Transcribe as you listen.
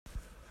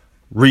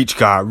Reach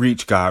God,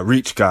 reach God,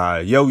 reach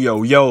God. Yo,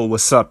 yo, yo,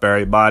 what's up,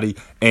 everybody?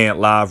 Ant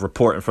Live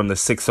reporting from the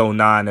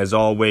 609, as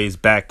always,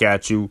 back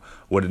at you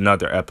with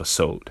another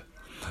episode.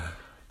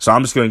 So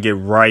I'm just going to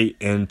get right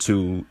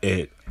into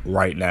it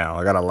right now.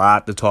 I got a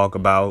lot to talk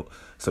about,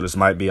 so this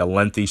might be a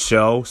lengthy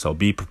show, so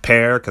be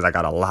prepared because I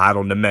got a lot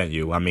on the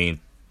menu. I mean,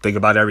 think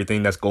about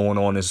everything that's going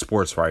on in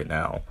sports right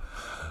now.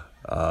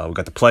 We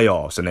got the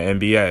playoffs in the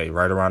NBA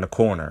right around the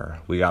corner.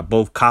 We got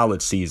both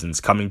college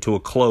seasons coming to a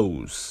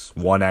close.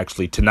 One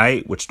actually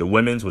tonight, which is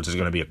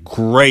going to be a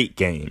great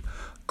game.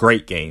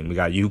 Great game. We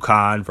got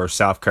UConn versus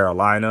South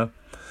Carolina.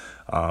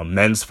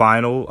 Men's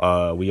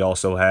final. We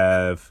also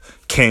have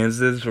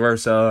Kansas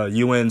versus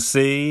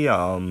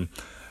UNC.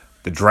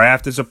 The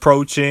draft is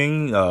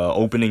approaching.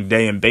 Opening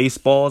day in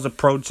baseball is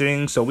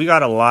approaching. So we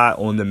got a lot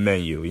on the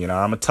menu. You know,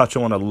 I'm going to touch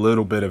on a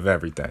little bit of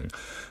everything.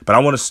 But I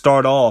want to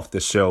start off the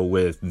show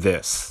with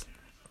this.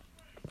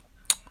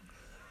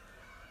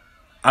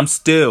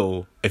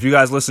 If you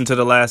guys listened to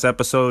the last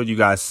episode, you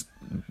guys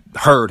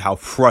heard how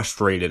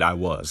frustrated I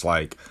was.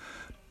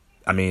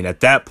 At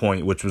that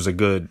point, which was I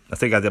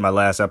think I did my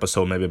last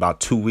episode maybe about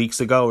 2 weeks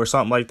ago or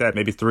something like that,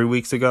 maybe 3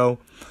 weeks ago.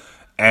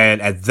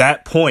 And at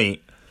that point,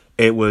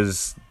 it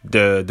was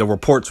the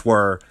reports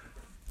were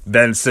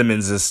Ben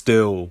Simmons is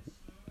still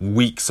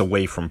weeks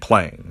away from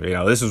playing. You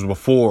know, this was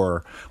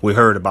before we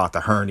heard about the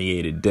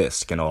herniated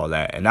disc and all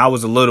that. And I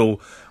was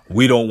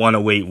we don't want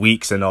to wait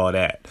weeks and all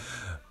that.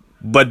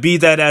 But be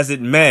that as it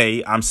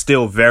may, I'm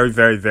still very,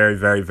 very, very,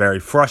 very,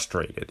 very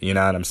frustrated. You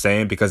know what I'm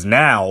saying? Because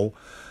now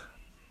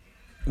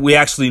we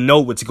actually know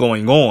what's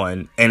going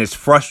on, and it's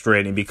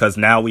frustrating because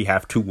now we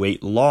have to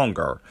wait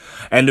longer.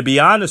 And to be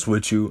honest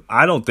with you,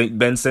 I don't think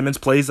Ben Simmons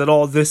plays at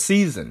all this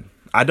season.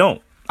 I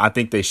don't. I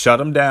think they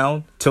shut him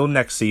down till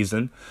next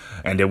season,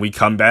 and then we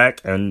come back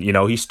and, you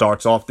know, he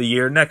starts off the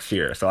year next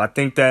year. So I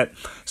think that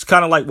it's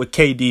kind of like what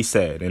KD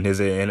said in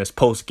his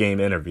post-game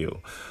interview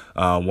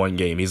one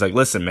game. He's like,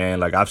 listen,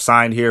 man, I've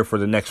signed here for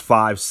the next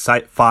five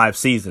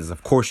seasons.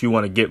 Of course, you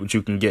want to get what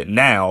you can get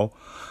now,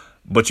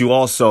 but you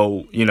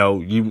also, you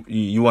know,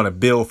 you want to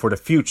build for the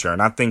future.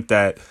 And I think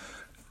that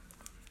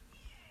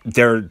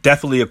they're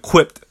definitely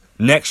equipped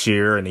next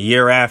year and the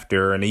year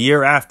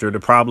after to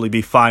probably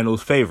be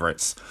finals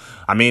favorites.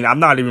 I mean, I'm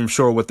not even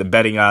sure what the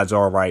betting odds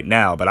are right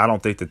now, but I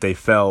don't think that they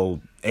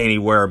fell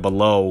anywhere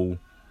below,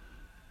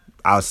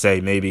 I'll say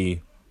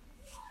maybe,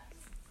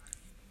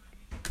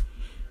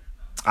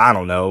 I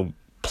don't know,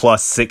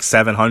 plus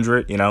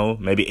 600-700, you know,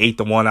 maybe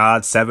 8-1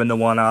 odds,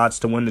 7-1 odds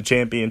to win the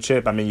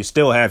championship. I mean, you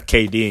still have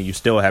KD and you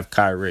still have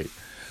Kyrie.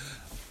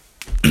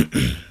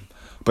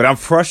 But I'm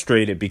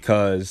frustrated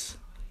because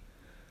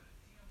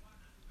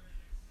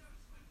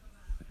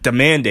the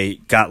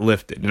mandate got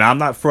lifted. And I'm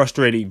not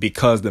frustrated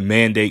because the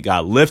mandate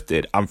got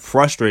lifted. I'm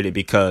frustrated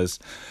because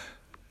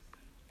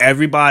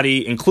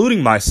everybody,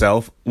 including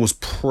myself, was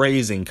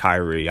praising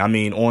Kyrie. I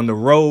mean, on the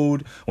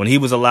road, when he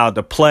was allowed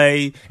to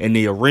play in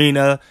the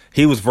arena,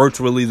 he was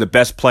virtually the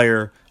best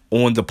player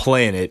on the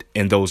planet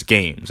in those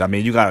games. I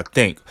mean, you got to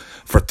think,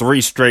 for 3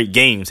 straight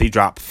games, he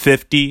dropped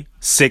 50,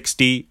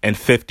 60, and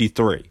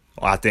 53.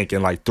 I think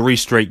in 3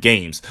 straight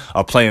games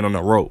of playing on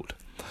the road.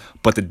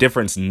 But the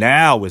difference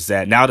now is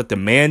that now that the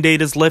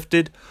mandate is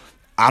lifted,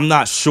 I'm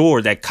not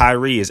sure that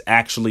Kyrie is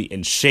actually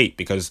in shape,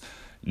 because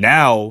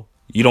now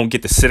you don't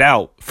get to sit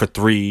out for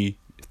 3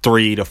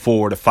 to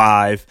 4 to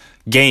 5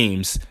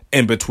 games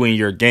in between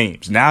your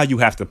games. Now you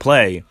have to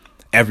play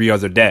every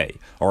other day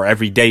or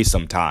every day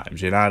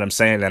sometimes. You know what I'm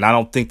saying? And I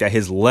don't think that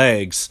his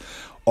legs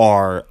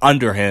are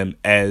under him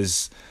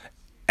as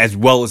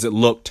well as it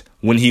looked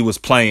when he was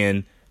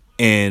playing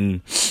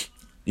in,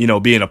 you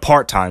know, being a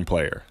part-time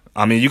player.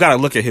 I mean, you got to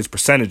look at his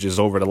percentages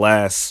over the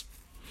last,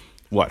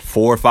 4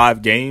 or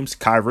 5 games.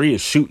 Kyrie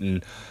is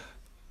shooting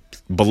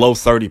below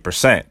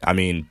 30%. I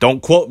mean,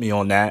 don't quote me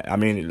on that. I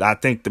mean, I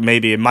think that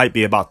maybe it might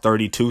be about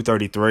 32,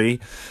 33.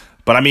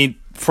 But, I mean,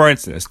 for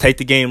instance, take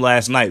the game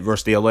last night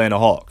versus the Atlanta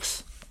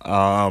Hawks.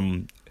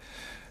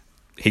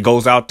 He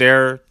goes out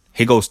there,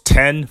 he goes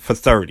 10 for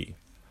 30.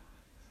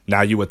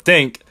 Now, you would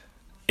think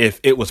if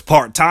it was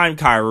part-time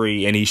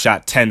Kyrie and he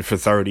shot 10 for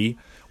 30,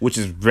 which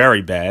is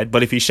very bad.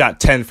 But if he shot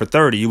 10 for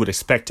 30, you would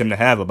expect him to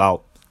have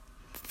about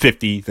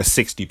 50 to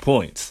 60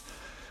 points.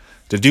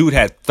 The dude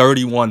had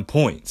 31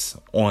 points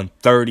on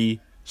 30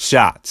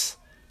 shots.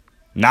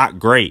 Not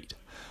great.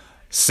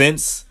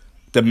 Since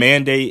the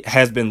mandate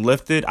has been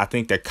lifted, I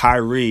think that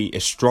Kyrie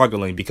is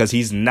struggling because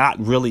he's not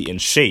really in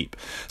shape.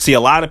 See, a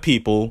lot of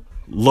people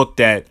looked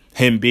at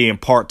him being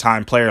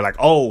part-time player like,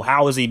 oh,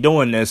 how is he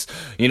doing this?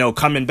 You know,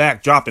 coming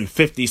back, dropping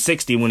 50,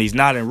 60 when he's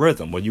not in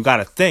rhythm. Well, you got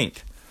to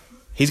think.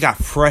 He's got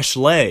fresh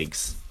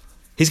legs.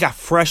 He's got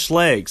fresh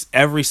legs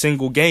every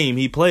single game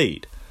he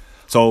played.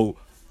 So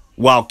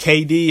while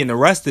KD and the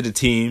rest of the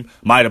team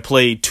might have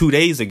played 2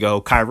 days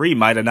ago, Kyrie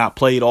might have not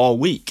played all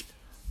week.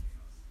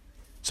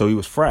 So he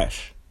was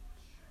fresh.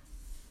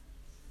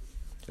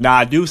 Now,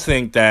 I do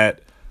think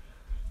that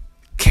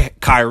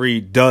Kyrie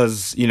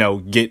does,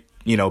 get,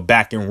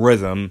 back in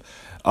rhythm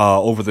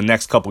over the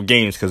next couple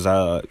games because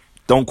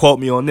Don't quote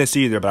me on this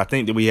either, but I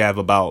think that we have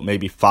about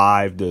maybe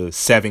 5 to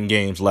 7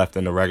 games left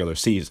in the regular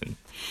season.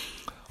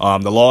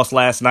 The loss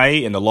last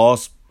night and the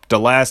last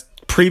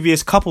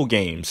previous couple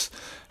games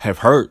have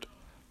hurt.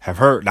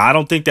 Now, I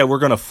don't think that we're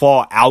going to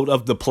fall out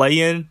of the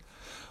play-in,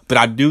 but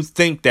I do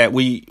think that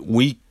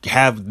we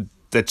have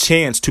the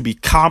chance to be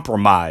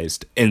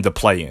compromised in the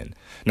play-in.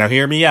 Now,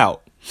 hear me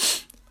out.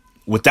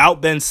 Without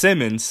Ben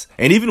Simmons,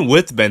 and even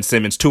with Ben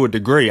Simmons to a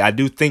degree, I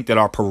do think that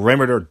our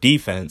perimeter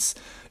defense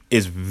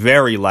is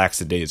very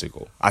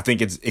lackadaisical. I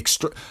think it's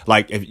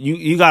if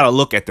you got to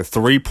look at the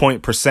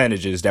 3-point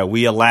percentages that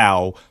we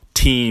allow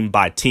team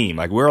by team.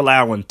 Like, we're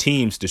allowing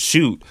teams to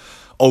shoot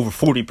over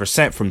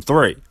 40% from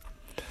 3.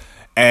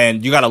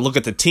 And you got to look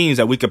at the teams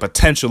that we could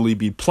potentially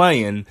be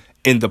playing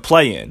in the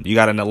play-in. You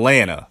got an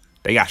Atlanta.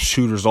 They got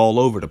shooters all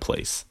over the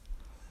place.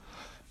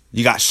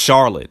 You got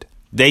Charlotte.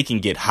 They can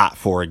get hot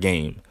for a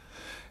game.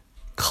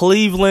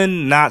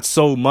 Cleveland, not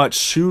so much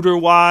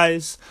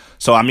shooter-wise.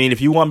 So, I mean, if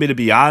you want me to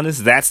be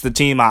honest, that's the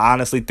team I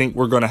honestly think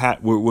we're going to have.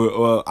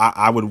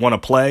 I would want to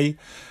play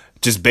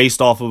just based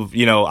off of,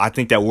 I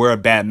think that we're a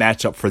bad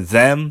matchup for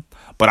them.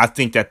 But I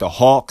think that the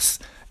Hawks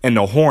and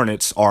the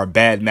Hornets are a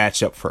bad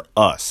matchup for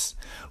us.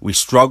 We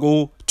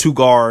struggle to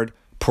guard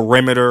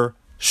perimeter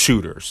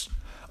shooters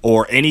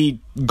or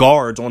any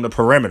guards on the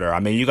perimeter. I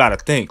mean, you got to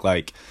think,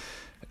 like,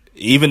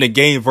 even the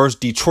game versus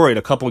Detroit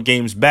a couple of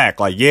games back,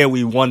 like, yeah,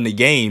 we won the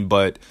game,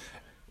 but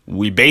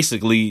we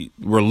basically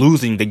were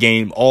losing the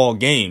game all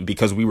game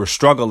because we were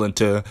struggling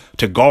to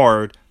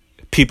guard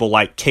people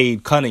like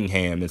Cade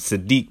Cunningham and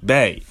Sadiq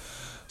Bey.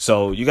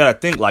 So you got to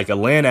think, like,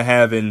 Atlanta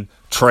having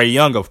Trae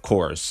Young, of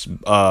course,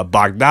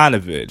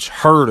 Bogdanovich,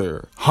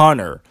 Herter,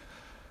 Hunter.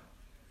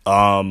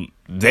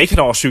 They can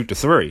all shoot the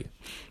 3.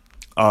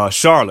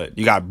 Charlotte,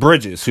 you got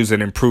Bridges, who's an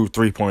improved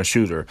 3-point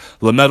shooter.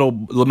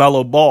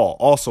 LaMelo Ball,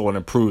 also an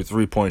improved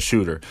 3-point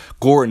shooter.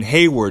 Gordon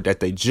Hayward,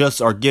 that they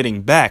just are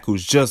getting back,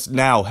 who's just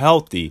now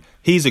healthy.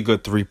 He's a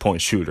good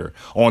 3-point shooter.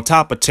 On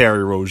top of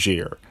Terry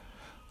Rozier.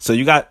 So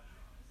you got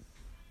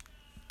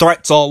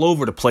threats all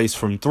over the place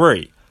from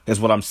 3, is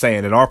what I'm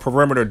saying. And our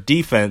perimeter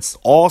defense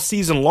all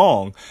season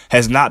long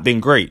has not been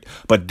great.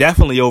 But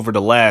definitely over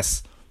the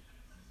last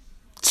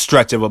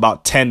stretch of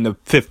about 10 to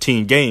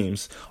 15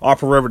 games, our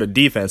perimeter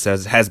defense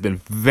has been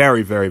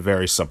very, very,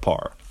 very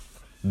subpar.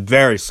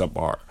 Very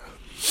subpar.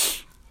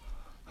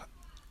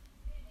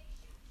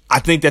 I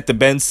think that the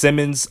Ben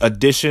Simmons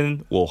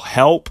addition will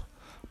help.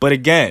 But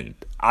again,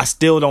 I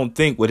still don't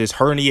think with his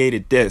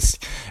herniated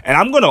disc. And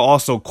I'm going to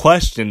also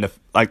question,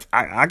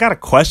 I got a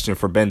question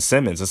for Ben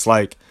Simmons. It's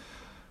like,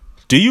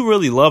 do you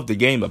really love the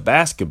game of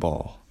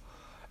basketball?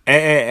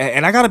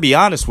 And I got to be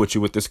honest with you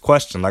with this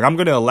question. Like, I'm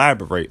going to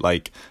elaborate.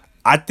 Like,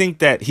 I think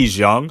that he's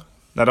young.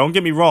 Now, don't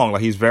get me wrong.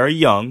 Like, he's very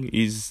young.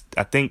 He's,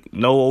 I think,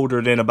 no older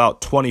than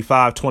about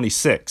 25,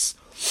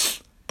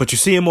 26. But you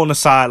see him on the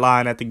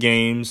sideline at the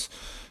games.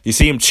 You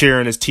see him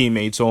cheering his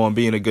teammates on,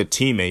 being a good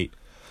teammate.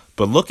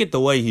 But look at the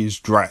way he's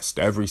dressed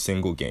every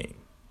single game.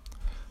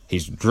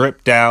 He's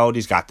dripped out.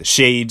 He's got the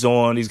shades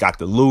on. He's got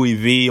the Louis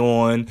V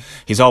on.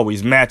 He's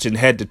always matching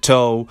head to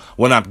toe.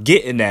 What I'm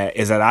getting at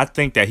is that I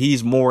think that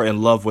he's more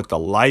in love with the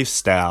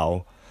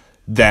lifestyle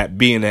that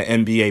being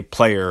an NBA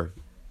player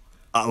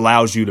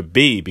allows you to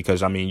be,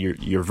 because I mean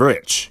you're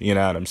rich, you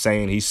know what I'm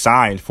saying? He's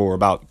signed for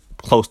about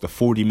close to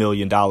 $40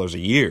 million a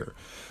year,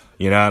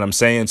 you know what I'm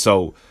saying?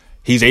 So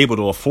he's able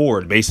to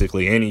afford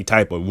basically any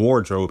type of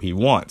wardrobe he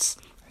wants,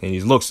 and he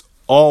looks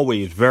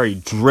always very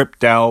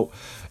dripped out.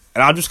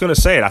 And I'm just gonna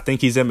say it, I think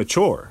he's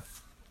immature.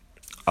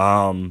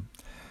 And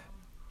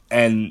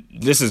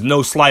this is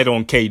no slight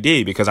on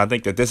KD, because I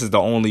think that this is the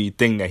only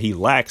thing that he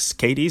lacks.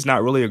 KD's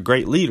not really a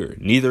great leader,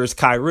 neither is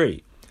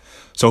Kyrie.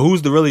 So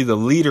who's really the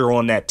leader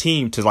on that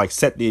team to, like,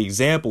 set the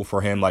example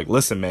for him? Like,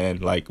 listen, man,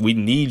 like, we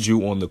need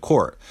you on the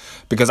court.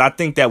 Because I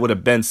think that with a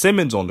Ben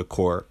Simmons on the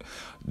court,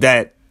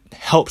 that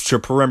helps your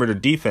perimeter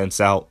defense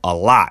out a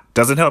lot.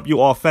 Doesn't help you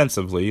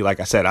offensively.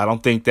 Like I said, I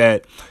don't think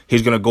that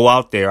he's going to go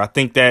out there. I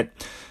think that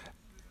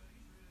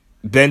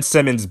Ben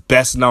Simmons'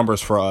 best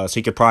numbers for us,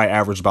 he could probably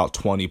average about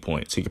 20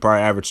 points. He could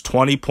probably average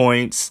 20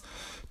 points,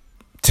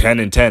 10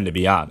 and 10, to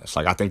be honest.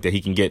 Like, I think that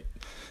he can get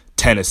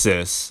 10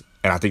 assists.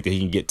 And I think that he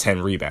can get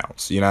 10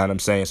 rebounds. You know what I'm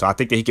saying? So I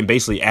think that he can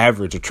basically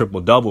average a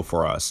triple-double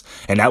for us.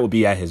 And that would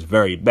be at his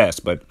very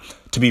best. But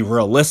to be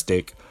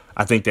realistic,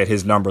 I think that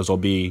his numbers will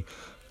be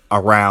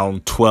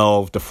around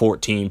 12 to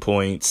 14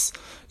 points,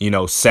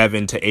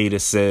 7 to 8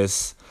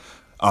 assists,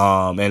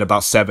 and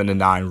about 7 to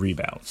 9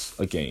 rebounds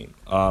a game.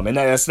 And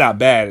that's not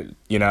bad,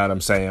 you know what I'm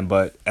saying?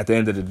 But at the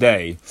end of the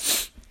day,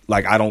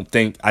 like,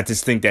 I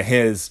just think that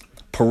his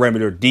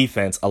perimeter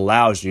defense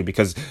allows you,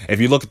 because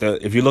if you look at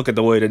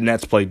the way the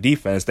Nets play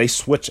defense, they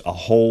switch a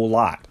whole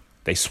lot.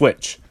 They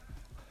switch.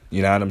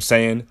 You know what I'm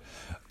saying?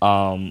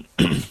 So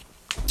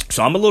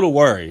I'm a little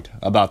worried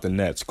about the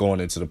Nets going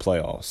into the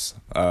playoffs.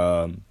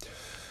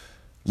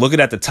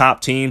 Looking at the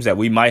top teams that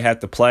we might have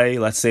to play,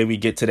 let's say we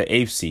get to the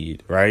 8th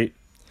seed, right?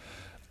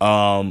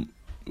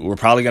 We're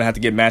probably going to have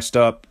to get matched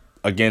up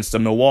against a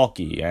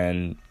Milwaukee,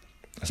 and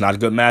it's not a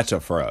good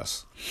matchup for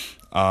us.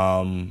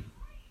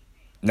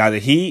 Now, the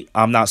Heat,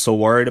 I'm not so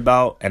worried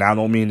about, and I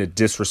don't mean to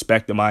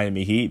disrespect the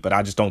Miami Heat, but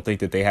I just don't think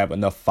that they have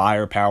enough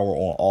firepower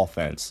on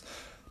offense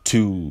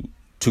to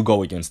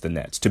go against the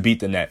Nets, to beat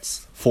the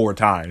Nets 4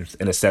 times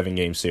in a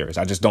 7-game series.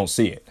 I just don't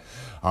see it.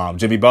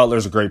 Jimmy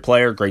Butler's a great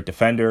player, great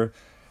defender,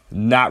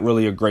 not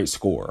really a great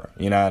scorer.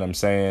 You know what I'm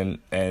saying?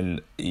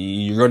 And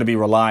you're going to be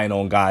relying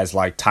on guys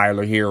like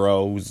Tyler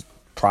Hero, who's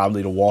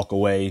probably the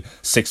walk-away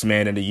 6th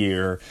man of the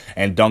year,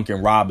 and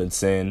Duncan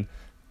Robinson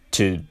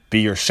to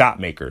be your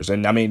shot makers.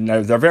 And, I mean,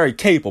 they're very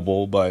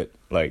capable, but,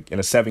 like, in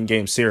a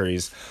 7-game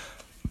series,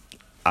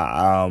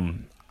 I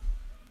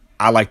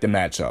like the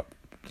matchup,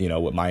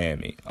 with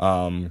Miami.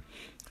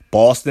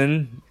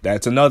 Boston,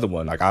 that's another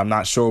one. Like, I'm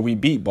not sure we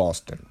beat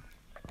Boston.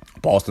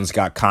 Boston's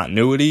got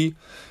continuity.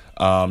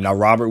 Now,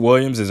 Robert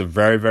Williams is a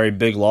very, very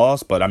big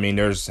loss, but, I mean,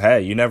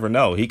 you never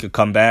know. He could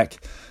come back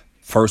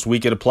first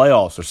week of the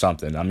playoffs or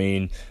something. I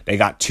mean, they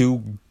got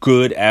 2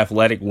 good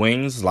athletic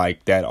wings,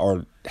 like, that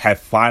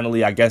have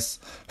finally, I guess,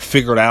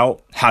 figured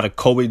out how to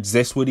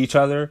coexist with each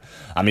other.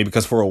 I mean,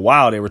 because for a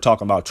while they were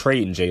talking about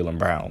trading Jaylen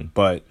Brown,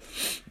 but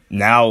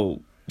now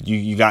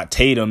you got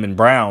Tatum and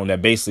Brown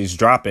that basically is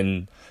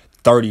dropping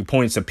 30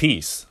 points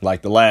apiece,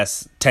 like the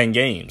last 10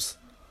 games.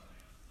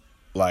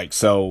 Like,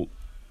 so,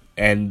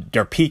 and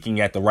they're peaking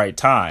at the right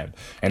time,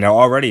 and they're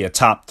already a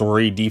top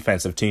 3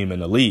 defensive team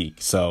in the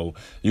league. So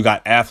you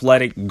got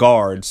athletic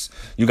guards,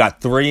 you got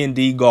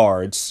 3-and-D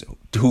guards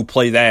who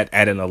play that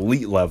at an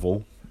elite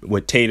level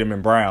with Tatum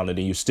and Brown, and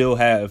then you still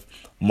have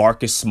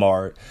Marcus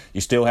Smart, you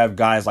still have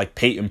guys like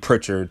Peyton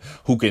Pritchard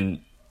who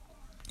can,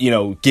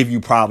 give you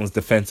problems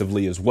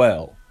defensively as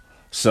well.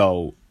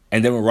 So,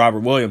 and then when Robert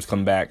Williams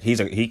come back,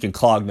 he can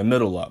clog the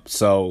middle up.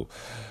 So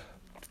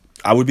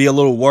I would be a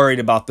little worried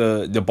about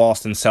the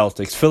Boston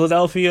Celtics.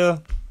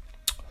 Philadelphia,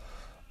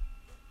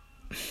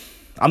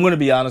 I'm going to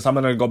be honest, I'm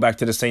going to go back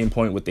to the same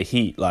point with the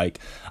Heat. Like,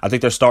 I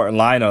think their starting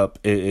lineup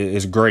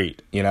is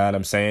great, you know what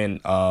I'm saying?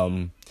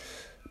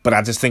 But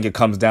I just think it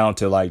comes down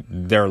to, like,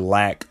 their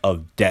lack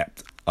of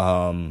depth.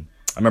 I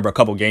remember a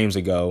couple games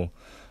ago,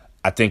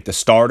 I think the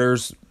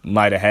starters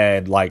might have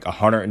had, like,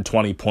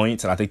 120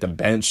 points, and I think the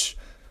bench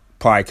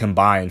probably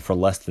combined for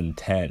less than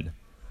 10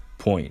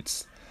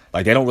 points.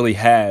 Like, they don't really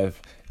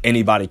have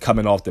anybody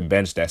coming off the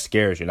bench that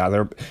scares you.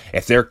 Now,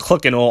 if they're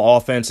clicking on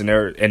offense and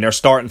they're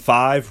starting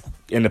 5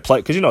 in the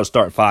play, because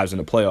starting 5s in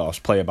the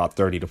playoffs play about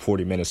 30 to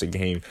 40 minutes a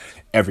game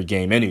every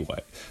game anyway.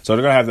 So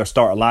they're gonna have their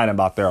starting lineup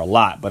out there a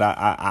lot. But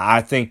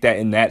I think that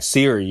in that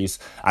series,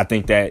 I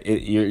think that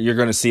you're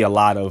gonna see a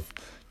lot of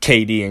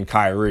KD and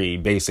Kyrie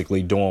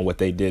basically doing what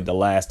they did the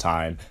last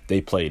time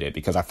they played it,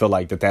 because I feel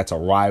like that's a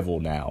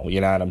rival now.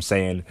 You know what I'm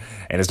saying?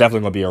 And it's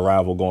definitely gonna be a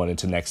rival going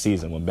into next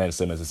season when Ben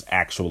Simmons is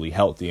actually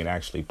healthy and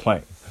actually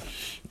playing.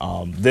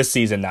 This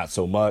season, not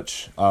so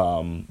much.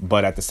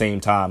 But at the same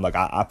time, like,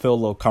 I feel a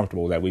little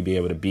comfortable that we'd be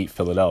able to beat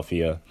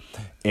Philadelphia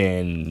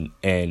in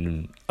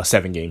a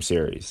 7-game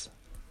series.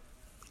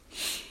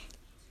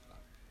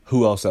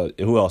 Who else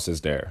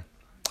is there?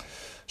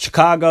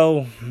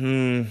 Chicago.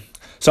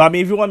 So, I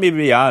mean, if you want me to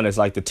be honest,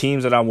 like, the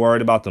teams that I'm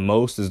worried about the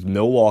most is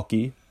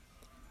Milwaukee,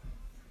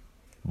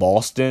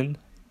 Boston,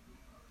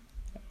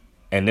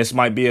 and this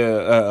might be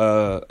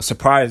a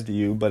surprise to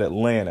you, but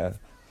Atlanta.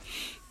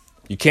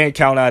 You can't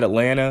count out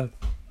Atlanta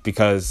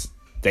because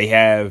they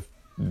have,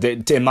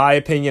 in my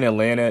opinion,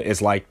 Atlanta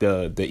is like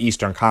the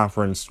Eastern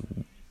Conference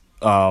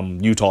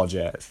Utah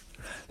Jazz.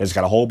 They just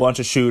got a whole bunch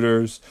of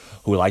shooters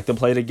who like to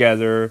play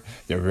together.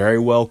 They're very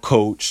well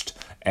coached.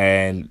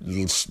 And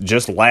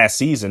just last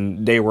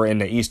season, they were in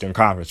the Eastern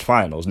Conference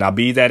Finals. Now,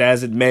 be that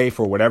as it may,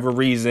 for whatever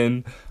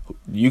reason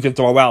you can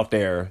throw out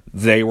there,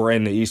 they were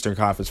in the Eastern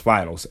Conference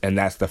Finals. And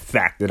that's the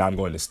fact that I'm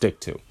going to stick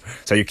to.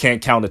 So you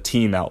can't count a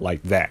team out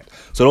like that.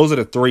 So those are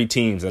the 3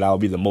 teams that I'll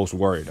be the most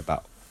worried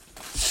about.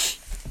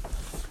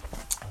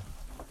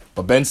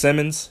 But Ben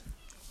Simmons,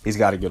 he's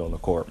got to get on the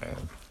court, man.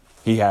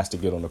 He has to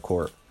get on the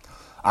court.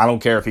 I don't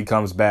care if he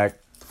comes back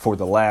for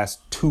the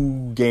last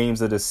 2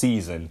 games of the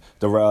season,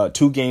 the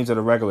 2 games of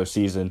the regular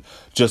season,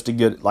 just to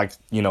get, like,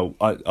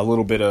 a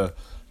little bit of,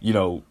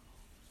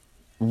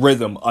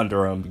 rhythm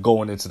under him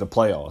going into the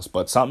playoffs.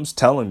 But something's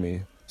telling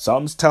me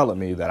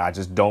that I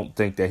just don't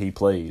think that he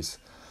plays.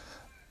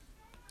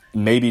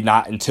 Maybe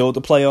not until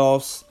the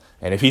playoffs.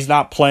 And if he's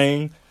not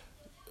playing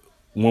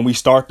when we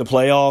start the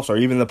playoffs or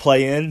even the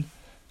play-in,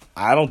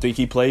 I don't think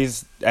he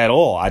plays at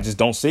all. I just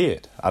don't see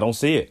it. I don't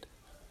see it.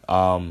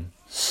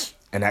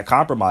 And that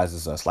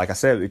compromises us, like I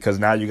said, because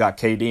now you got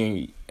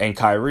KD and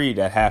Kyrie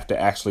that have to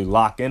actually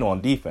lock in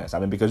on defense.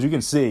 I mean, because you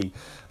can see,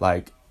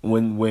 like,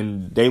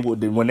 when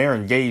they're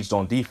engaged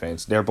on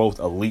defense, they're both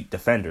elite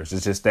defenders.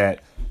 It's just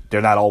that they're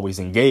not always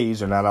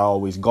engaged. They're not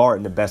always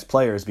guarding the best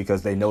players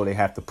because they know they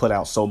have to put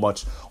out so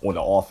much on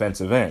the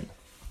offensive end.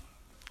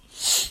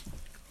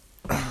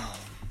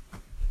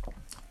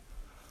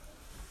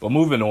 But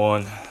moving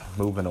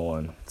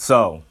on.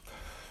 So,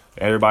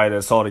 everybody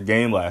that saw the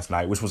game last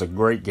night, which was a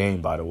great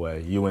game, by the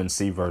way, UNC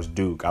versus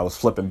Duke. I was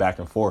flipping back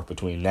and forth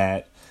between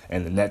that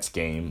and the Nets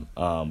game.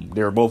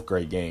 They were both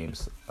great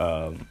games.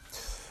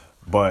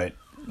 But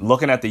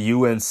looking at the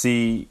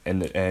UNC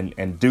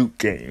and Duke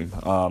game,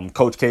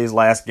 Coach K's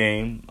last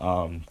game,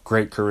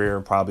 great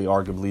career, probably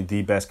arguably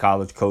the best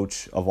college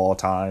coach of all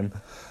time.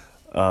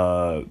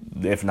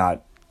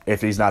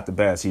 If he's not the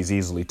best, he's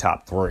easily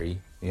top 3.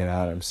 You know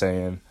what I'm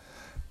saying?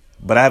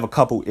 But I have a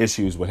couple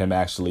issues with him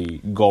actually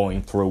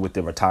going through with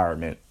the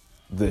retirement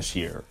this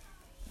year.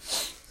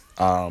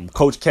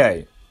 Coach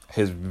K,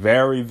 his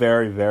very,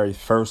 very, very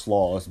first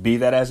loss, be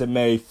that as it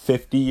may,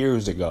 50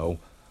 years ago,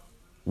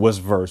 was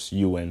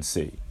versus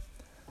UNC.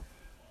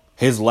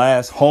 His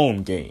last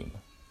home game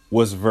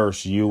was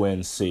versus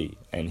UNC,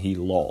 and he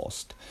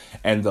lost.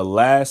 And the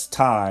last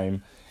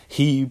time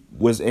he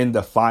was in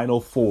the Final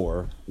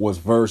Four was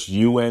versus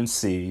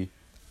UNC,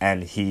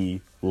 and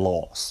he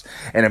lost.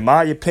 And in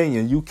my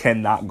opinion, you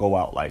cannot go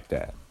out like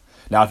that.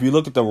 Now, if you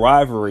look at the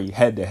rivalry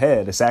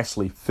head-to-head, it's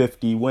actually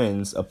 50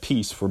 wins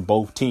apiece for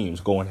both teams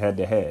going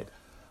head-to-head.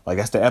 Like,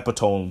 that's the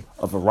epitome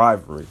of a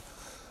rivalry.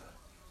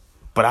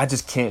 But I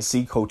just can't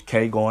see Coach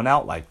K going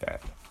out like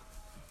that.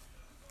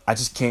 I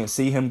just can't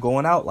see him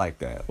going out like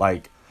that.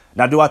 Like,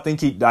 now, do I think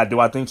he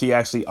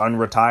actually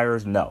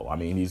unretires? No. I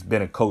mean, he's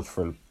been a coach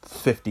for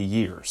 50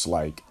 years.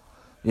 Like,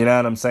 you know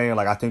what I'm saying?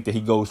 Like, I think that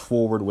he goes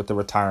forward with the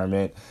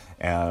retirement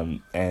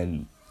and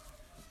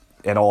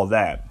all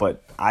that.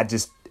 But I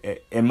just,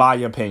 in my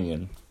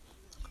opinion,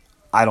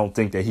 I don't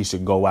think that he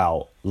should go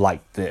out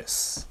like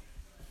this.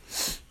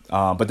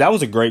 But that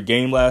was a great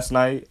game last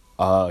night.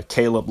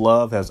 Caleb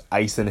Love has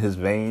ice in his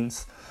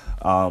veins.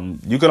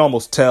 You could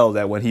almost tell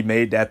that when he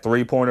made that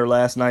 3-pointer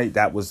last night,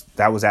 that was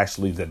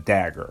actually the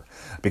dagger,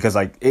 because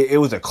like it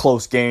was a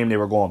close game. They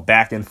were going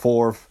back and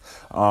forth.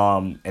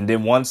 And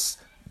then once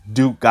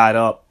Duke got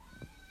up,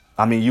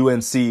 I mean,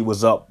 UNC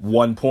was up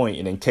 1 point,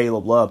 and then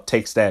Caleb Love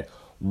takes that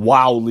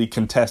wildly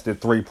contested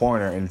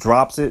 3-pointer and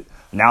drops it.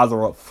 Now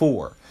they're up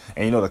 4.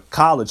 And, you know, the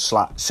college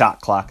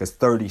shot clock is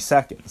 30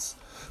 seconds.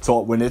 So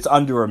when it's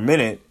under a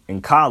minute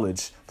in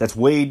college, that's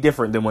way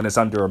different than when it's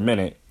under a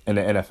minute in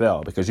the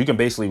NFL, because you can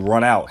basically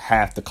run out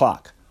half the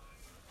clock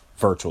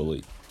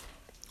virtually.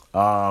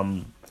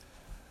 But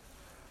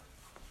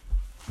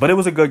it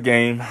was a good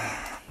game.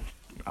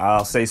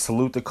 I'll say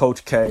salute to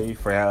Coach K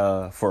for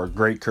a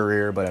great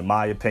career, but in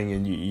my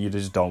opinion, you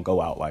just don't go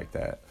out like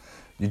that.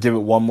 You give it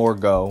one more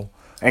go.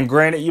 And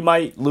granted, you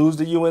might lose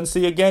to UNC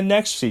again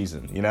next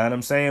season. You know what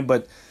I'm saying?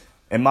 But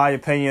in my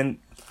opinion,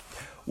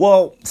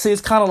 well, see,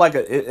 it's kind of like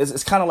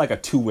a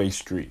two-way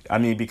street. I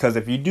mean, because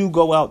if you do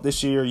go out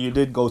this year, you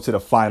did go to the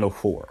Final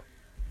Four,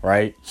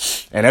 right?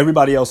 And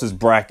everybody's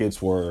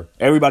brackets were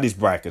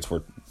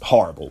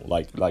horrible.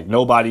 Like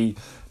nobody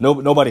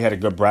had a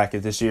good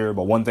bracket this year.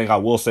 But one thing I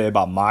will say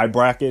about my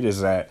bracket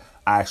is that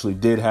I actually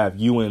did have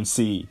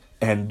UNC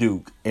and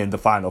Duke in the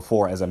Final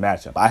Four as a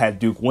matchup. I had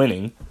Duke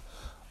winning,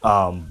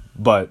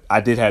 but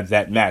I did have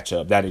that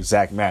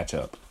exact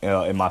matchup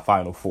in my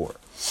Final Four.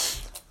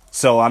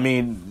 So, I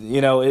mean,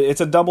 you know,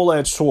 it's a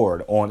double-edged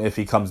sword on if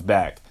he comes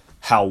back,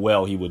 how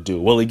well he would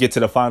do. Will he get to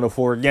the Final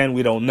Four again?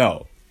 We don't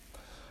know.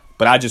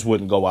 But I just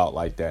wouldn't go out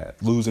like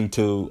that, losing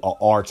to an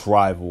arch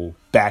rival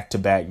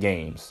back-to-back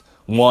games.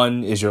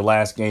 One is your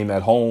last game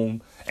at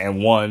home,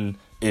 and one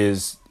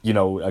is, you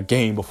know, a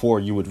game before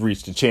you would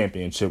reach the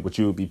championship, which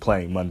you would be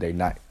playing Monday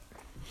night.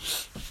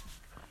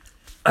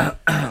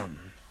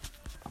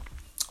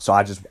 So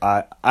I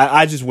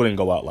just wouldn't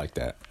go out like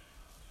that.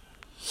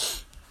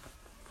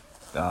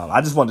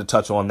 I just wanted to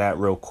touch on that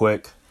real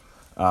quick.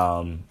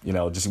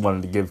 Just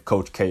wanted to give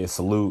Coach K a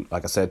salute,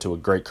 like I said, to a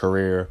great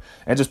career,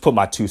 and just put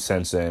my 2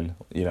 cents in,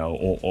 you know,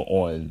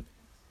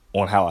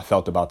 on how I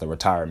felt about the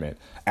retirement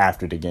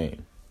after the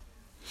game.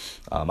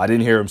 I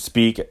didn't hear him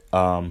speak.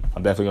 I'm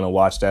definitely going to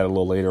watch that a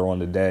little later on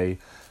today.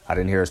 I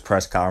didn't hear his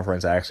press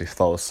conference. I actually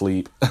fell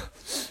asleep,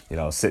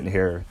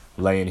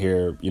 laying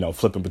here,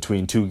 flipping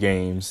between 2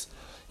 games.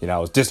 I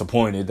was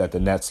disappointed that the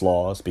Nets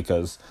lost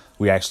because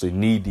we actually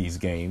need these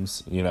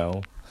games,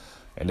 And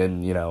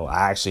then,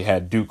 I actually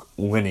had Duke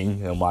winning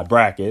in my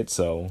bracket.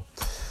 So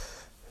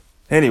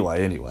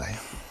anyway.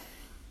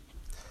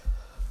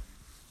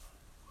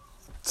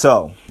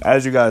 So,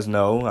 as you guys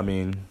know,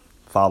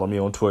 follow me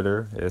on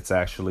Twitter. It's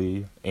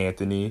actually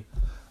Anthony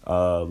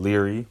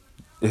Leary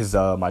is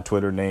my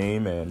Twitter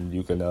name. And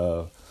you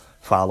can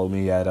follow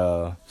me at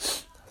I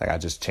think I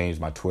just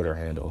changed my Twitter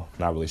handle.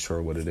 Not really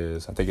sure what it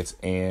is. I think it's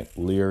Ant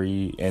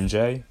Leary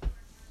NJ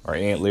or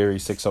Ant Leary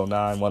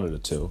 609, one of the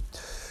two.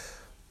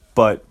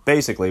 But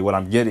basically what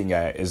I'm getting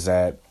at is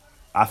that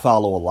I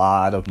follow a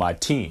lot of my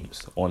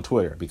teams on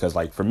Twitter because,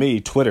 for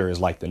me, Twitter is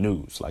like the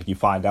news. You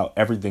find out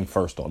everything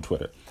first on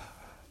Twitter,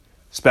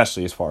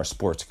 especially as far as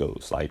sports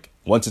goes.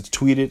 Once it's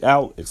tweeted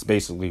out, it's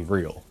basically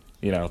real.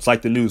 It's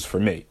like the news for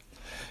me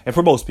and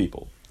for most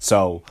people.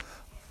 So,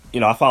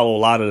 I follow a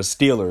lot of the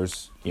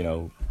Steelers,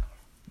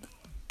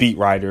 beat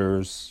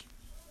writers,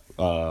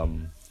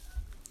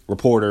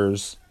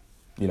 reporters,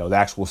 the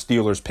actual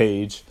Steelers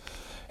page.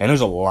 And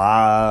there's a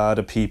lot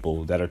of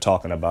people that are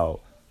talking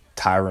about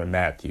Tyrann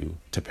Mathieu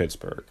to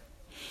Pittsburgh.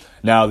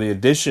 Now, the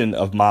addition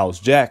of Myles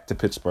Jack to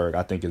Pittsburgh,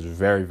 I think, is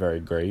very, very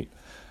great.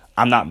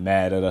 I'm not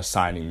mad at us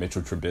signing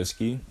Mitchell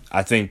Trubisky.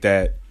 I think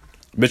that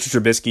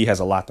Mitchell Trubisky has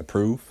a lot to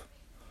prove.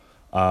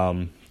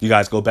 You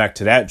guys go back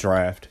to that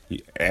draft.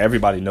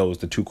 Everybody knows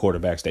the two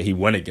quarterbacks that he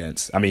went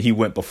against. I mean, he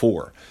went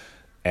before,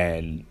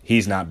 and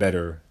he's not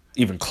better,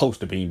 even close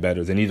to being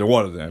better than either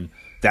one of them,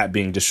 that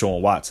being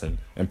Deshaun Watson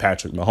and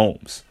Patrick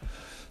Mahomes.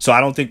 So I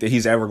don't think that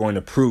he's ever going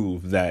to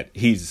prove that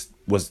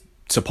was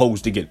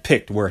supposed to get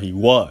picked where he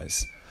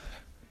was.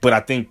 But I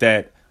think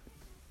that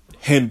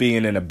him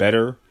being in a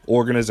better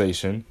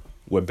organization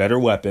with better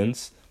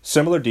weapons,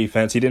 similar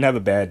defense. He didn't have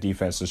a bad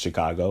defense in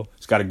Chicago.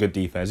 He's got a good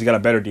defense. He's got a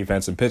better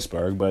defense in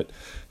Pittsburgh, but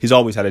he's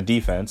always had a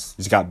defense.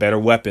 He's got better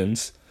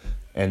weapons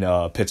in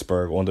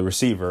Pittsburgh on the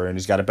receiver, and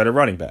he's got a better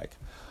running back.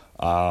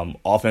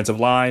 Offensive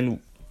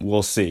line,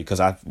 we'll see, because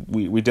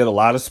we did a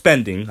lot of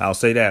spending. I'll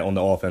say that on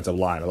the offensive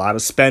line. A lot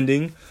of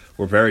spending.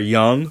 We're very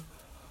young,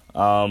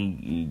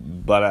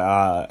 but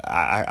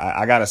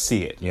I got to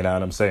see it. You know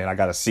what I'm saying? I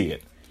got to see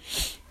it.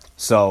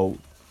 So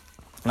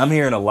I'm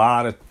hearing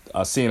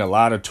seeing a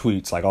lot of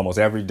tweets like almost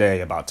every day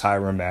about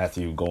Tyrann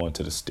Mathieu going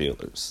to the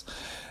Steelers.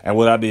 And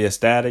would I be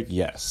ecstatic?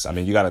 Yes. I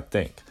mean, you got to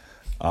think.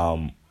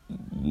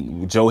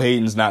 Joe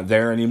Hayden's not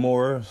there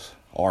anymore.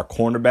 Our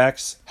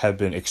cornerbacks have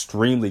been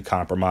extremely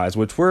compromised,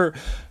 which we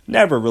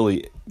never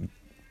really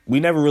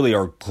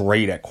are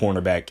great at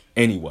cornerback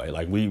anyway.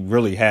 Like, we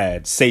really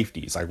had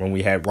safeties, like when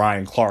we had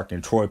Ryan Clark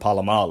and Troy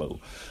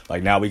Polamalu.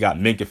 Like, now we got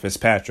Minkah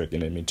Fitzpatrick,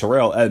 and I mean,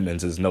 Terrell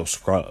Edmonds is no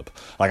scrub.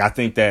 Like, I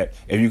think that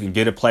if you can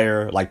get a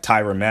player like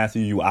Tyrann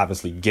Mathieu, you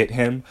obviously get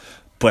him.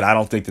 But I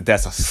don't think that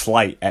that's a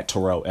slight at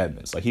Terrell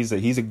Edmonds. Like, he's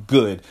a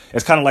good.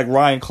 It's kind of like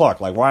Ryan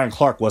Clark. Like, Ryan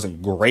Clark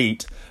wasn't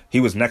great. He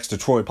was next to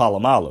Troy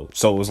Polamalu.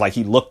 So it was like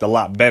he looked a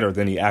lot better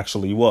than he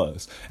actually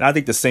was. And I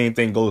think the same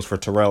thing goes for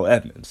Terrell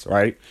Edmonds,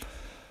 right?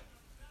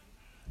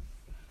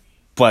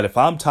 But if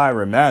I'm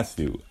Tyrann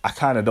Mathieu, I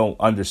kind of don't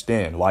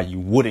understand why you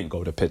wouldn't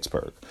go to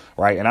Pittsburgh,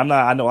 right? And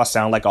I know I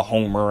sound like a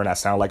homer and I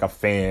sound like a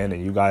fan,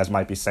 and you guys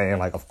might be saying,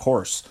 like, of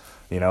course,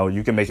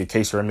 you can make a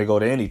case for him to go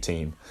to any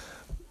team.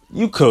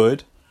 You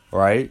could,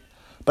 right?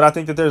 But I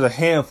think that there's a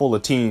handful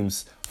of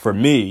teams for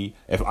me,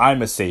 if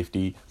I'm a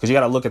safety, because you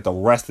got to look at the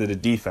rest of the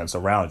defense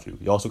around you.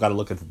 You also got to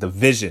look at the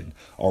division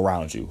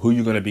around you, who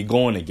you're going to be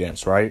going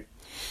against, right?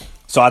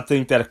 So I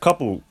think that a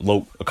couple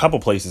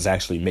places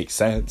actually make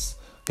sense.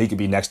 He could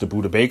be next to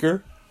Budda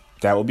Baker.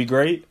 That would be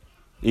great.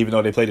 Even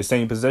though they play the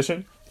same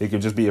position, he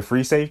could just be a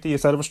free safety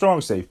instead of a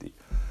strong safety.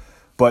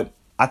 But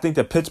I think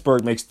that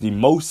Pittsburgh makes the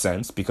most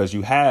sense because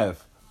you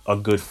have a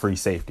good free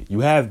safety.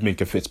 You have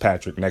Minkah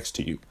Fitzpatrick next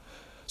to you.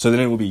 So then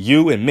it would be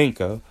you and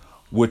Minkah,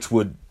 which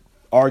would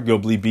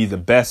arguably be the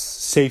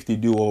best safety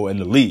duo in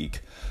the league.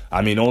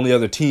 I mean, only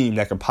other team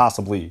that could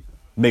possibly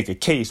make a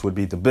case would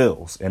be the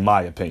Bills, in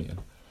my opinion.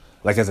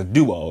 Like, as a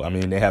duo, I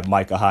mean, they have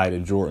Micah Hyde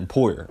and Jordan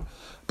Poyer.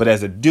 But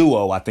as a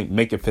duo, I think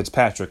Minkah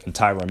Fitzpatrick and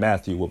Tyrann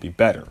Mathieu will be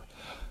better.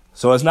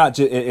 So it's not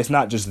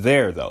just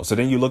there, though. So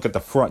then you look at the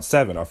front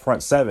seven. Our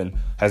front seven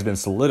has been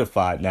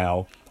solidified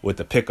now with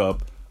the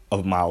pickup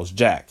of Myles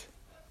Jack.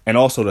 And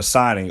also the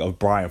signing of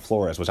Brian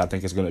Flores, which I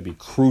think is going to be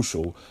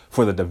crucial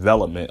for the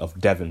development of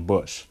Devin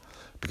Bush.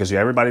 Because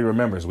everybody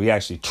remembers we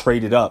actually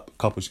traded up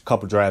a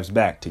couple drafts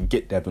back to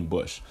get Devin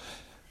Bush.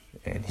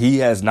 And he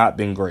has not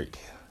been great.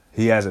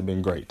 He hasn't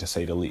been great, to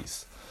say the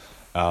least.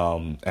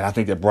 And I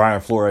think that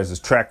Brian Flores'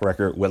 track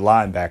record with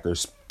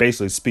linebackers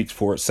basically speaks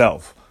for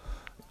itself.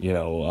 He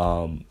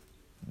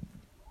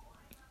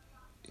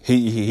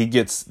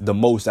gets the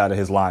most out of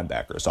his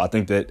linebackers. So I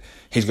think that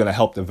he's going to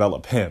help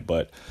develop him.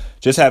 But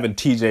just having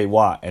TJ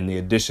Watt and the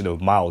addition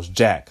of Myles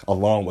Jack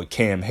along with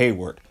Cam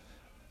Hayward,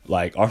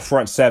 like, our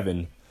front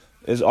seven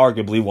is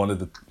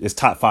arguably is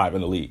top 5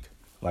 in the league.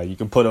 Like, you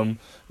can put him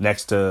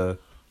next to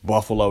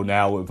Buffalo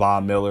now with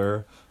Von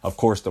Miller. Of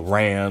course, the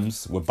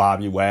Rams with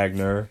Bobby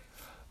Wagner.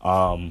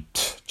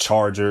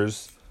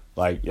 Chargers.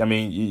 Like, I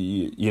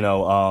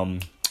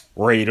mean,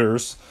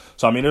 Raiders.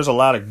 So, I mean, there's a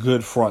lot of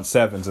good front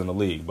sevens in the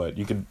league, but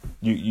you can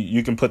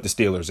put the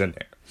Steelers in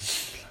there.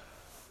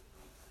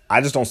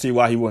 I just don't see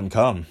why he wouldn't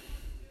come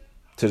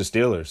to the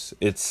Steelers.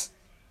 It's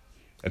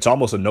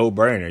almost a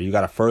no-brainer. You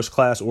got a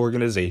first-class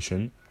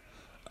organization.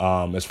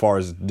 As far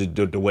as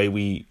the way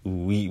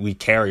we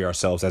carry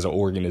ourselves as an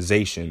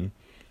organization,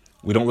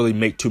 we don't really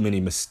make too many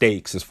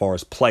mistakes as far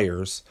as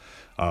players.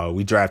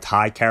 We draft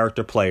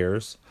high-character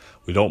players.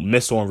 We don't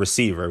miss on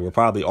receiver. We're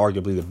probably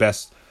arguably the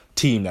best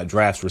team that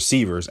drafts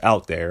receivers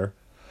out there.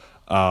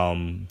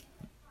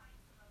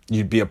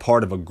 You'd be a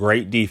part of a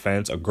great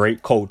defense, a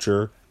great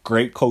culture,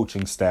 great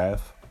coaching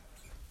staff.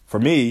 For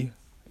me,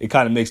 it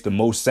kind of makes the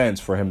most sense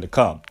for him to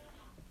come.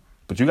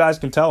 But you guys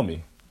can tell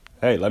me,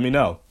 hey, let me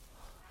know.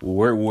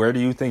 Where do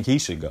you think he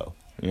should go?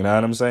 You know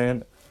what I'm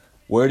saying?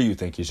 Where do you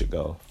think he should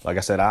go? Like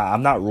I said,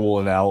 I'm not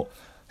ruling out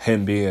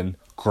him being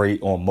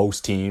great on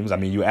most teams. I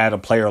mean, you add a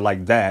player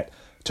like that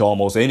to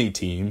almost any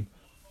team,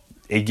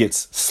 it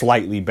gets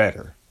slightly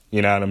better.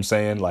 You know what I'm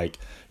saying? Like,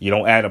 you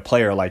don't add a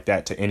player like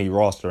that to any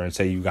roster and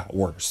say you got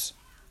worse.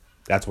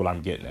 That's what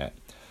I'm getting at.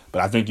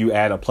 But I think you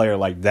add a player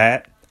like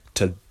that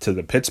to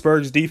the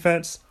Pittsburgh's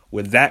defense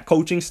with that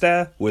coaching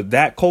staff, with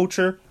that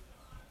culture,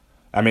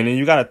 I mean, and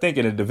you got to think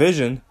in a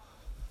division,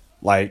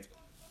 like,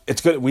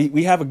 it's good.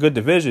 We have a good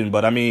division,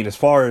 but I mean, as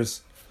far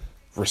as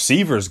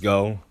receivers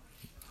go,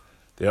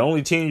 the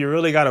only team you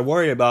really got to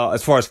worry about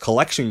as far as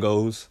collection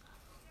goes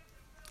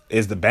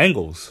is the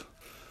Bengals.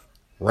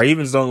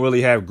 Ravens don't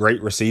really have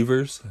great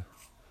receivers.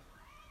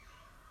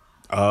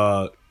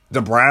 The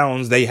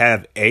Browns, they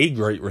have a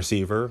great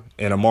receiver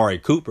in Amari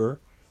Cooper.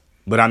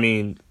 But, I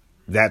mean,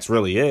 that's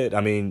really it.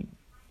 I mean,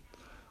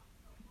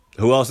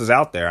 who else is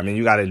out there? I mean,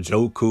 you got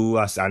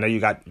Njoku. I know you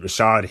got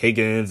Rashad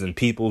Higgins and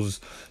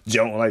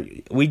Peoples-Jones.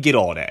 Like, we get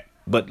all that.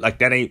 But, like,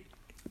 that ain't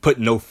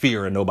putting no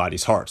fear in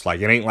nobody's hearts.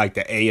 Like, it ain't like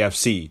the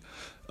AFC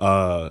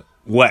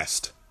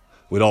West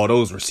with all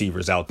those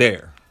receivers out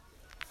there.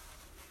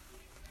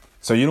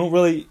 So you don't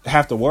really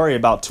have to worry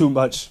about too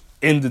much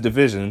in the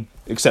division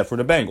except for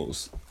the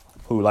Bengals,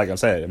 who, like I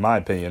said, in my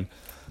opinion,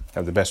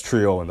 have the best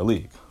trio in the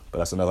league. But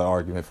that's another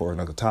argument for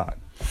another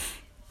time.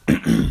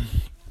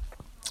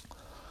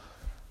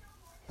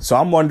 So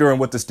I'm wondering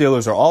what the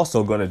Steelers are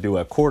also going to do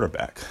at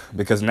quarterback.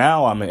 Because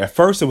now, I mean, at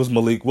first it was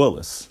Malik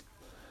Willis.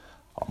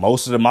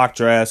 Most of the mock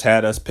drafts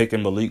had us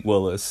picking Malik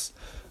Willis.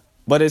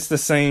 But it's the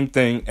same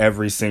thing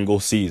every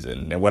single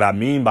season. And what I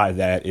mean by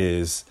that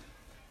is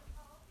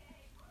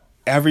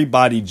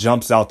everybody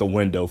jumps out the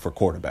window for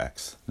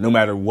quarterbacks. No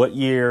matter what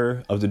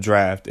year of the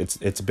draft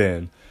it's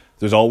been,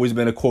 there's always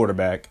been a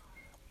quarterback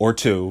or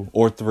two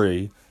or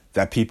three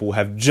that people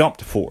have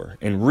jumped for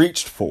and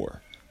reached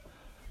for.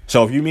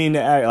 So if you mean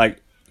to act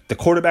like the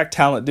quarterback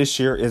talent this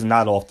year is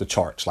not off the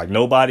charts. Like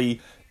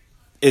nobody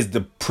is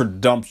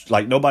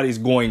nobody's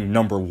going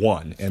number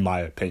one in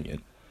my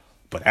opinion.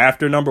 But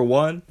after number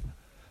one,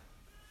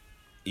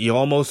 you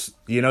almost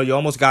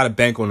got to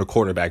bank on the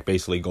quarterback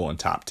basically going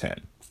top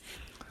 10.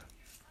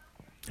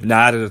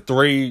 Now, out of the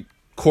three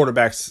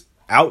quarterbacks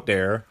out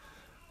there,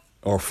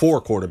 or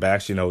four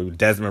quarterbacks,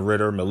 Desmond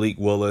Ridder, Malik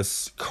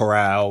Willis,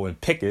 Corral, and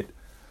Pickett,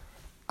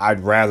 I'd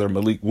rather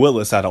Malik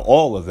Willis out of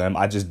all of them.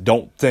 I just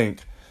don't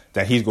think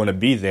that he's going to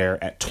be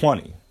there at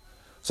 20.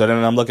 So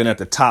then I'm looking at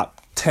the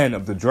top 10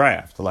 of the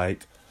draft,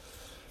 like,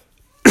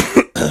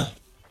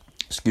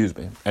 excuse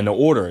me, and the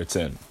order it's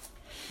in.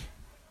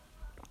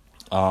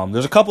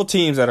 There's a couple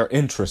teams that are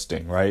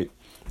interesting, right?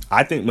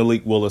 I think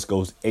Malik Willis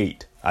goes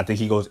 8. I think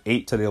he goes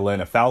 8 to the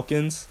Atlanta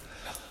Falcons.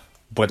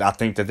 But I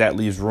think that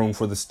leaves room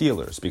for the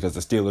Steelers because the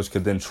Steelers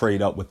could then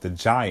trade up with the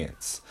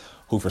Giants,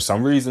 who for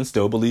some reason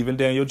still believe in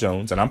Daniel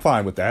Jones. And I'm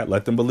fine with that.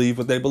 Let them believe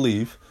what they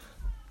believe,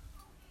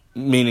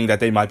 meaning that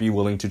they might be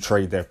willing to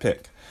trade their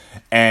pick.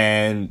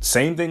 And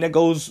same thing that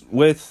goes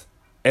with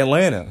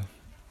Atlanta.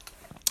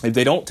 If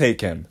they don't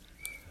take him,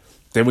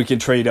 then we can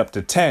trade up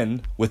to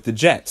 10 with the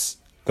Jets.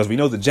 Because we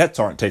know the Jets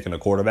aren't taking a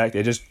quarterback.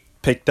 They just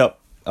picked up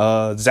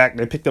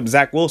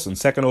Zach Wilson,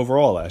 second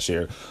overall last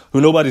year,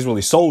 who nobody's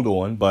really sold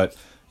on. But,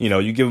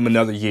 you give him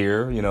another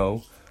year,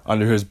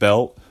 under his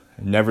belt.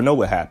 You never know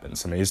what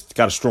happens. I mean, he's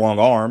got a strong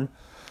arm.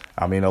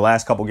 I mean, the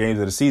last couple games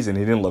of the season,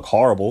 he didn't look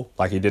horrible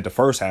like he did the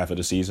first half of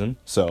the season.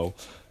 So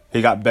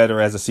he got better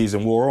as the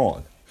season wore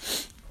on.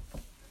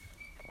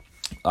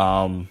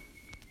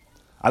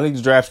 I think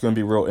the draft's going to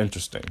be real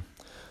interesting.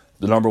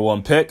 The number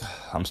one pick,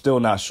 I'm still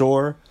not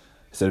sure.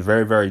 It's a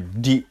very, very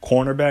deep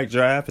cornerback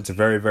draft. It's a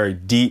very, very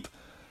deep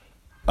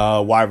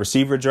wide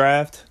receiver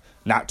draft.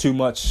 Not too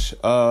much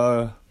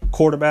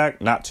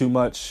quarterback, not too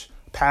much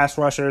pass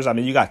rushers. I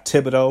mean, you got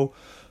Thibodeau,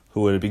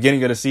 who at the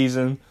beginning of the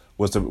season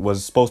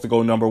was supposed to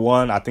go number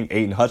one. I think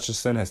Aiden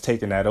Hutchinson has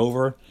taken that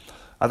over.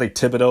 I think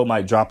Thibodeau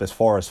might drop as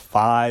far as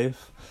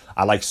 5.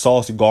 I like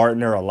Sauce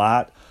Gardner a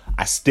lot.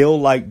 I still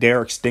like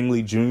Derek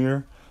Stingley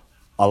Jr.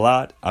 a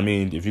lot. I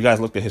mean, if you guys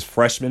looked at his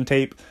freshman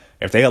tape,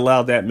 if they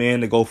allowed that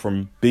man to go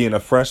from being a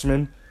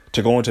freshman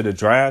to going to the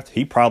draft,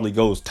 he probably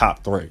goes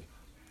top 3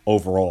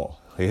 overall.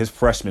 His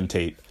freshman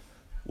tape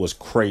was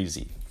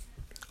crazy.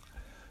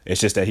 It's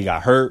just that he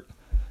got hurt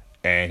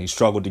and he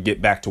struggled to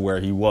get back to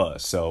where he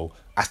was. So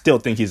I still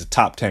think he's a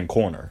top 10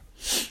 corner.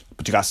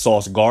 But you got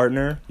Sauce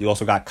Gardner. You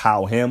also got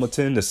Kyle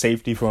Hamilton, the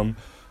safety from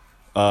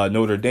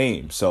Notre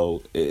Dame.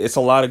 So it's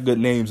a lot of good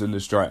names in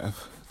this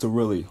draft. It's a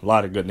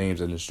lot of good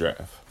names in this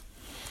draft.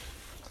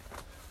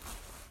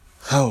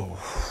 Oh.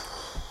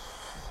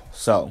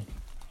 So,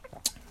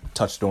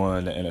 touched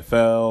on the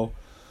NFL,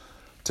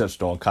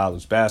 touched on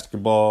college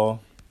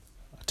basketball,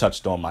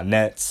 touched on my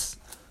Nets.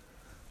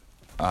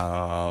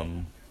 I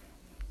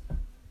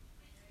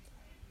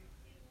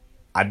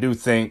do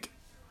think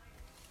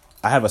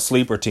I have a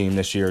sleeper team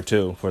this year,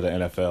 too, for the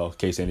NFL, in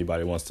case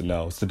anybody wants to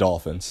know. It's the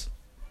Dolphins.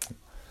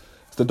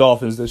 It's the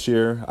Dolphins this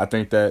year. I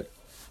think that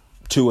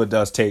Tua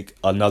does take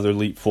another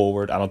leap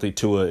forward. I don't think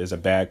Tua is a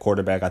bad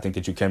quarterback. I think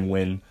that you can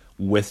win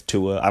with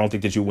Tua. I don't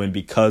think that you win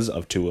because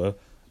of Tua,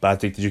 but I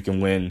think that you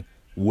can win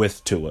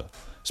with Tua,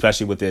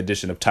 especially with the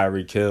addition of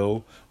Tyreek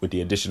Hill, with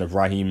the addition of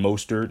Raheem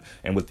Mostert,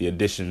 and with the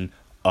addition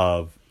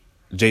of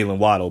Jalen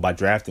Waddle by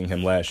drafting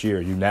him last year.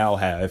 You now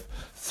have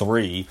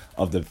 3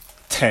 of the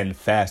 10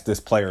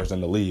 fastest players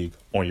in the league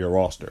on your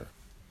roster.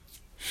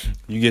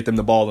 You get them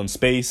the ball in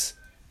space,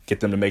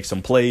 get them to make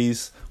some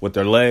plays with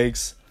their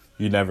legs,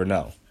 you never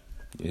know.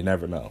 You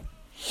never know.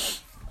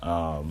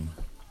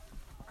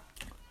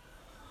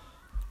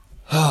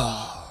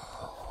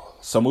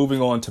 So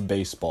moving on to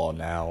baseball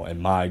now,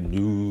 and my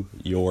New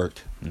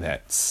York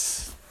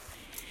Mets.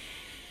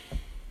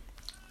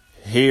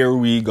 Here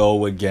we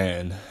go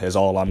again, is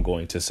all I'm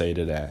going to say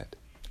to that.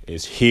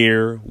 Is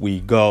here we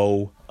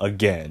go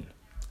again.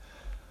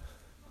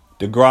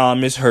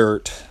 DeGrom is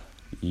hurt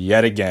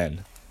yet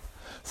again.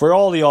 For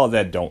all of y'all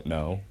that don't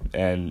know,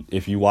 and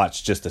if you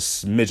watch just a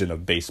smidgen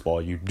of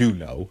baseball, you do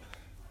know,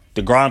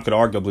 DeGrom could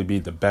arguably be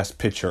the best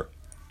pitcher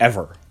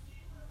ever.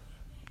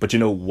 But you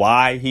know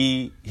why?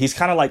 He's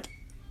kind of like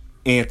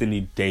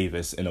Anthony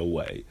Davis in a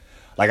way.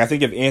 Like, I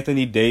think if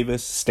Anthony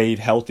Davis stayed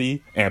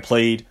healthy and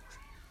played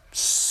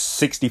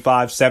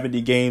 65,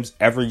 70 games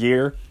every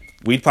year,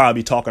 we'd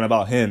probably be talking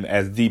about him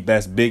as the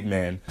best big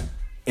man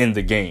in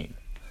the game.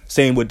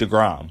 Same with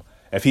DeGrom.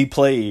 If he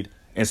played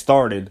and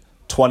started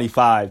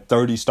 25,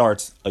 30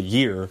 starts a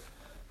year,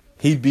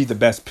 he'd be the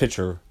best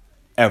pitcher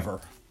ever.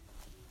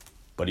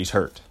 But he's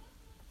hurt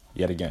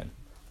yet again.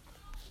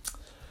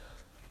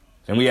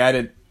 And we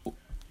added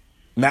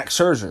Max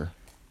Scherzer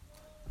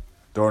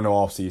during the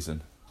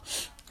offseason.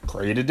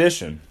 Great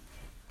addition.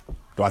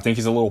 Do I think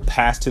he's a little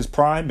past his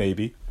prime?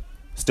 Maybe.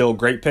 Still a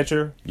great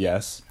pitcher?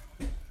 Yes.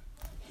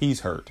 He's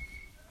hurt.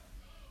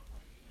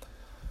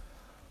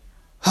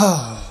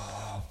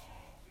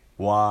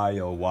 Why,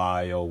 oh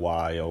why, oh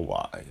why, oh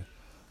why?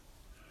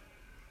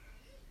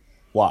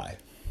 Why?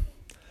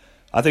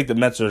 I think the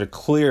Mets are the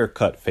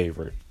clear-cut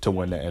favorite to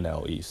win the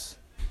NL East.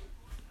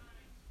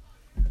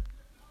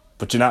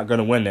 But you're not going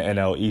to win the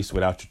NL East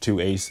without your two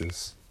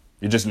aces.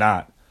 You're just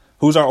not.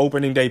 Who's our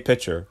opening day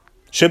pitcher?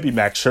 Should be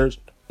Max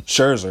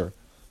Scherzer.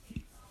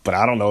 But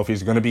I don't know if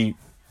he's going to be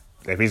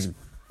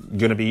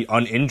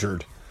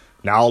uninjured.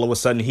 Now all of a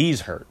sudden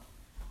he's hurt.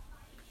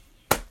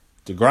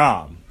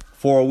 DeGrom,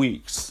 4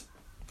 weeks.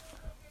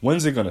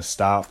 When's it going to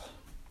stop?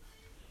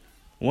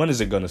 When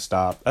is it going to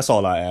stop? That's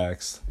all I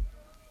ask.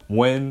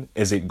 When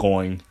is it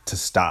going to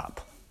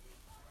stop?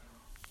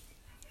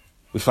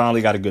 We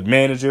finally got a good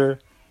manager.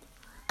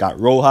 Got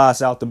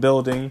Rojas out the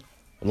building.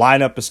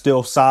 Lineup is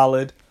still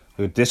solid.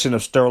 The addition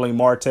of Sterling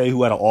Marte,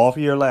 who had an off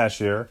year last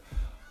year.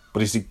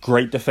 But he's a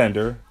great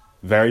defender.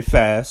 Very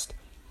fast.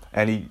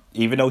 And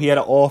even though he had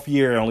an off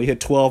year and only hit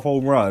 12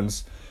 home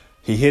runs,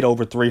 he hit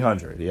over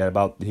 300.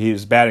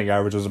 His batting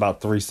average was about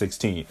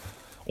 316.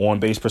 On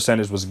base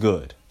percentage was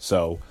good.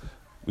 So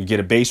we get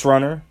a base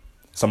runner,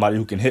 somebody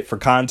who can hit for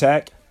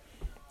contact,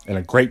 and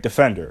a great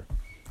defender.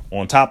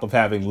 On top of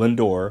having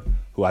Lindor,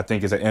 who I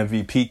think is an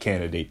MVP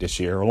candidate this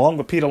year, along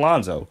with Pete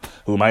Alonso,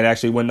 who might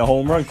actually win the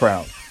home run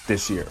crown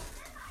this year.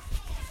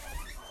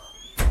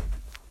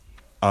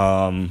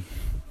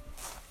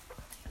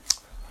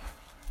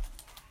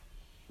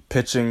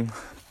 Pitching.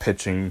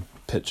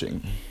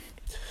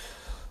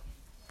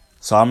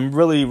 So I'm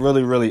really,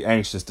 really, really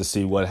anxious to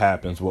see what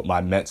happens with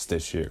my Mets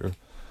this year.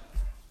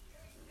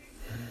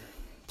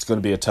 It's going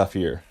to be a tough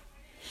year.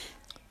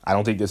 I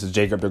don't think this is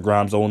Jacob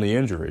deGrom's only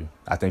injury.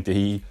 I think that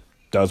he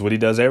does what he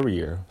does every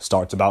year.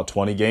 Starts about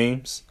 20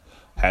 games,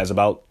 has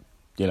about,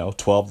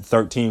 12 to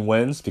 13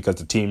 wins because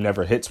the team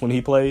never hits when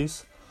he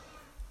plays.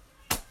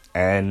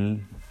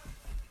 And,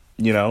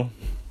 we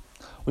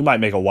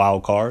might make a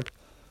wild card.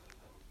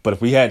 But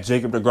if we had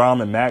Jacob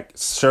deGrom and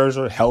Max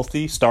Scherzer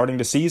healthy starting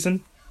the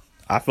season,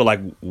 I feel like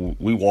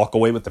we walk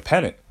away with the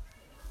pennant.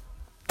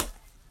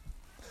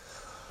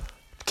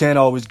 Can't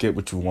always get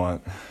what you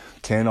want.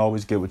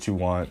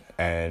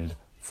 And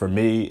for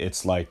me,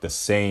 it's like the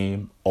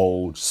same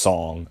old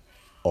song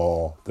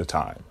all the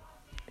time.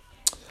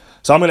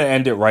 So I'm going to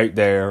end it right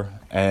there.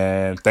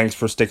 And thanks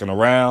for sticking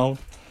around.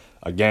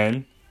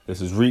 Again,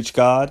 this is Reach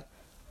God.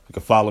 You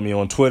can follow me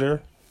on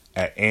Twitter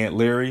at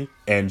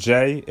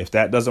AntLearyNJ. If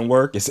that doesn't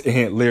work, it's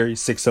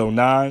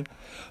AntLeary609.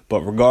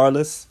 But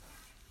regardless,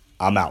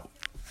 I'm out.